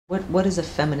What is a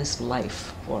feminist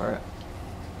life, or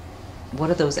what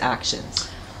are those actions?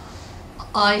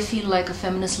 I feel like a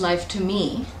feminist life to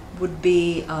me would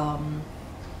be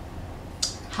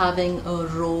having a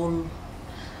role,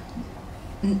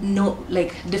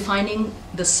 like defining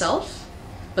the self,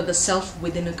 but the self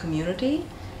within a community,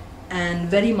 and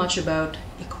very much about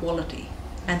equality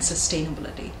and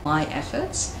sustainability. My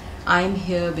efforts, I'm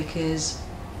here because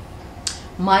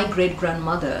my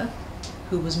great-grandmother,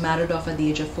 who was married off at the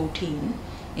age of 14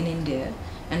 in India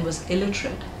and was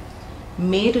illiterate,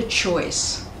 made a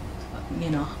choice,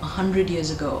 100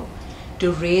 years ago,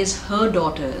 to raise her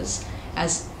daughters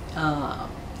as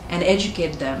and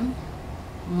educate them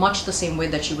much the same way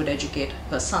that she would educate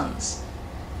her sons.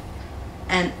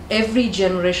 And every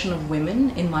generation of women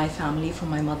in my family from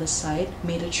my mother's side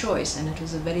made a choice, and it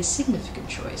was a very significant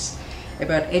choice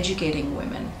about educating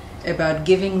women, about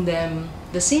giving them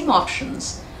the same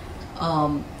options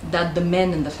that the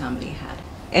men in the family had.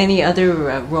 Any other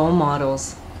role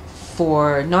models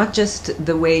for not just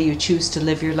the way you choose to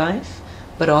live your life,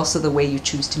 but also the way you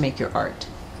choose to make your art?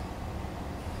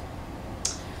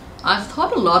 I've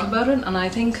thought a lot about it, and I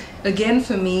think, again,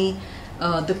 for me,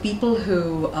 the people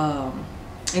who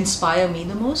inspire me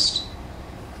the most,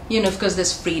 of course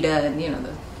there's Frida and,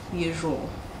 the usual,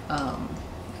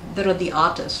 there are the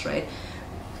artists, right?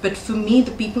 But for me,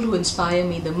 the people who inspire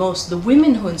me the most, the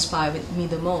women who inspire me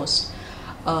the most,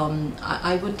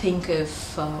 I would think of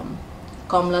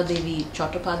Kamala Devi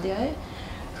Chattopadhyay,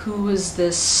 who is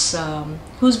this,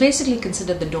 who's basically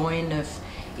considered the doyen of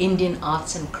Indian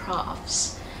arts and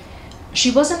crafts.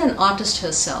 She wasn't an artist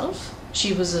herself.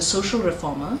 She was a social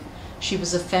reformer. She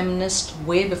was a feminist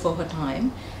way before her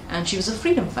time, and she was a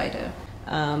freedom fighter.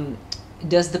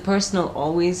 Does the personal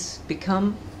always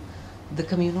become the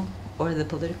communal or the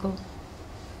political?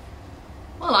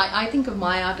 Well, I think of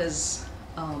my art as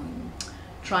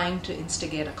trying to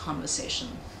instigate a conversation.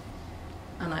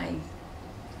 And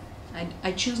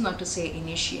I choose not to say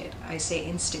initiate, I say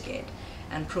instigate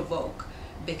and provoke,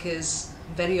 because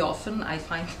very often I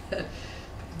find that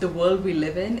the world we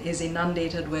live in is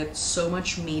inundated with so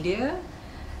much media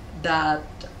that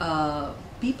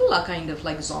people are kind of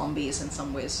like zombies in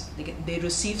some ways. They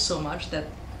receive so much that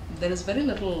there is very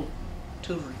little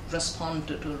to respond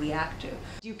to react to.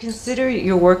 Do you consider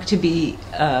your work to be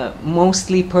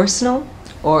mostly personal,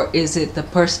 or is it the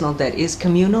personal that is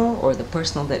communal, or the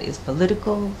personal that is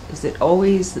political? Is it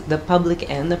always the public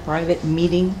and the private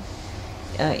meeting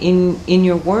in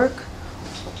your work?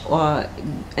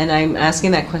 And I'm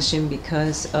asking that question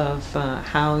because of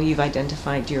how you've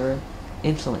identified your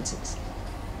influences.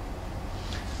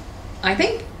 I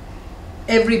think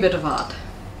every bit of art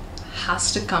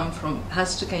has to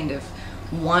kind of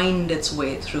wind its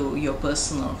way through your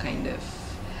personal kind of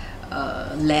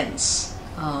lens.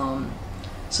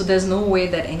 So there's no way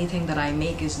that anything that I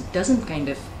make doesn't kind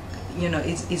of,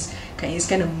 is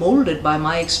kind of molded by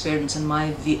my experience and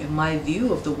my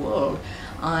view of the world.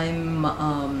 I'm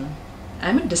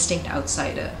a distinct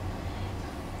outsider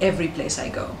every place I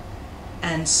go,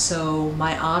 and so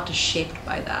my art is shaped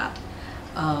by that.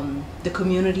 The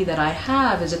community that I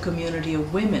have is a community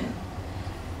of women,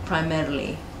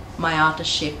 primarily. My art is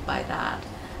shaped by that.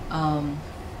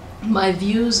 My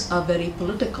views are very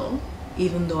political,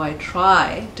 even though I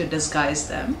try to disguise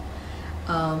them.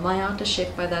 My art is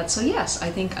shaped by that. So yes, I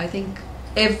think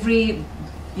every,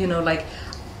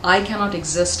 I cannot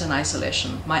exist in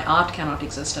isolation. My art cannot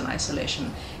exist in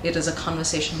isolation. It is a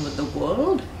conversation with the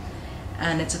world,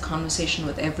 and it's a conversation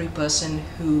with every person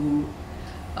who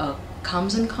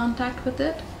comes in contact with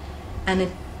it, and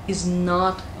it is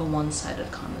not a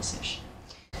one-sided conversation.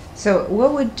 So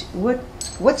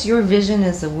what's your vision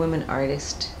as a woman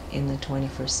artist in the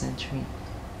 21st century?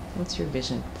 What's your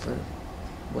vision for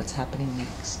what's happening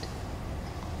next?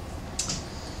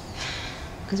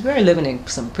 Because we're living in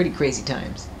some pretty crazy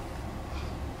times.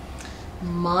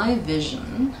 My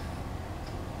vision,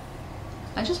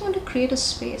 I just want to create a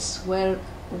space where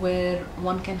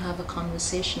one can have a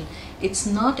conversation. It's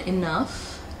not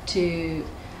enough to,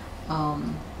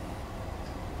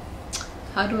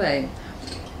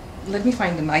 let me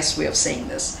find a nice way of saying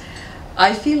this.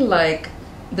 I feel like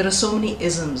there are so many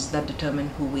isms that determine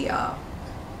who we are.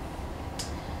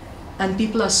 And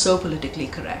people are so politically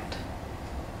correct.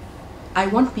 I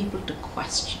want people to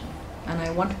question, and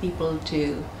I want people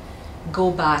to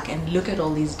go back and look at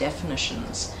all these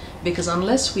definitions, because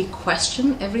unless we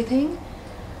question everything,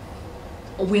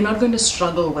 we're not going to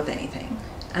struggle with anything,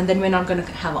 and then we're not going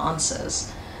to have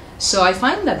answers. So I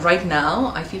find that right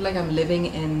now, I feel like I'm living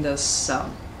in this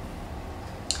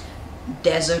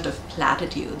desert of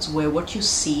platitudes where what you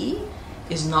see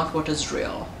is not what is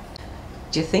real.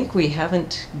 Do you think we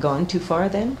haven't gone too far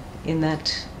then in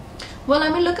that? Well, I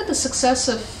mean, look at the success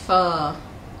of,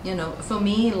 for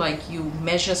me, like, you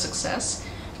measure success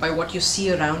by what you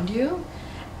see around you.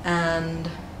 And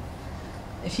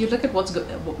if you look at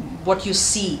what you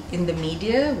see in the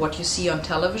media, what you see on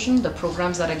television, the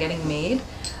programs that are getting made,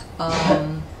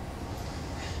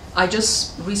 I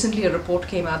just recently, a report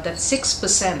came out that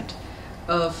 6%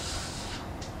 of,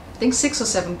 I think 6 or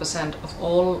 7% of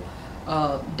all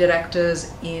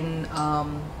directors in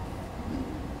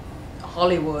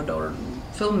Hollywood or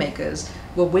filmmakers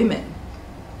were women.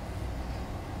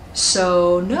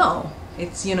 So no,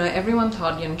 it's, everyone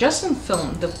thought, just in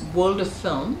film, the world of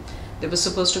film, there was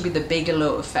supposed to be the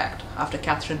Bigelow effect after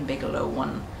Catherine Bigelow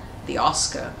won the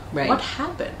Oscar. Right. What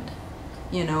happened?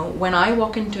 When I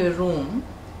walk into a room,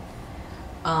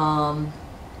 I'm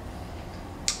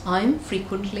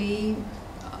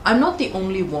not the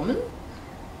only woman,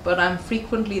 but I'm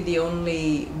frequently the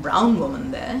only brown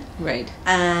woman there. Right.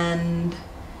 And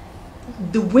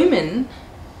the women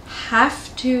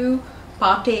have to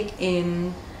partake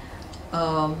in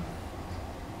an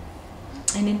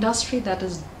industry that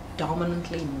is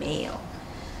dominantly male.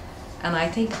 And I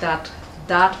think that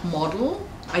model,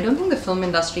 I don't think the film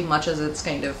industry, much as it's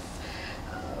kind of,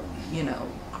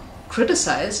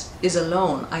 criticized, is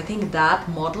alone. I think that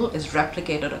model is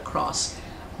replicated across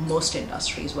most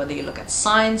industries, whether you look at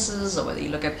sciences or whether you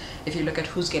look at, if you look at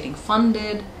who's getting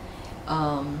funded.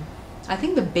 I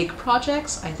think the big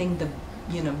projects, I think the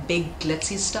big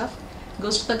glitzy stuff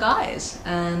goes to the guys.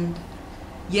 And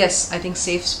yes, I think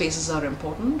safe spaces are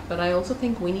important, but I also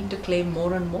think we need to claim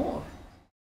more and more.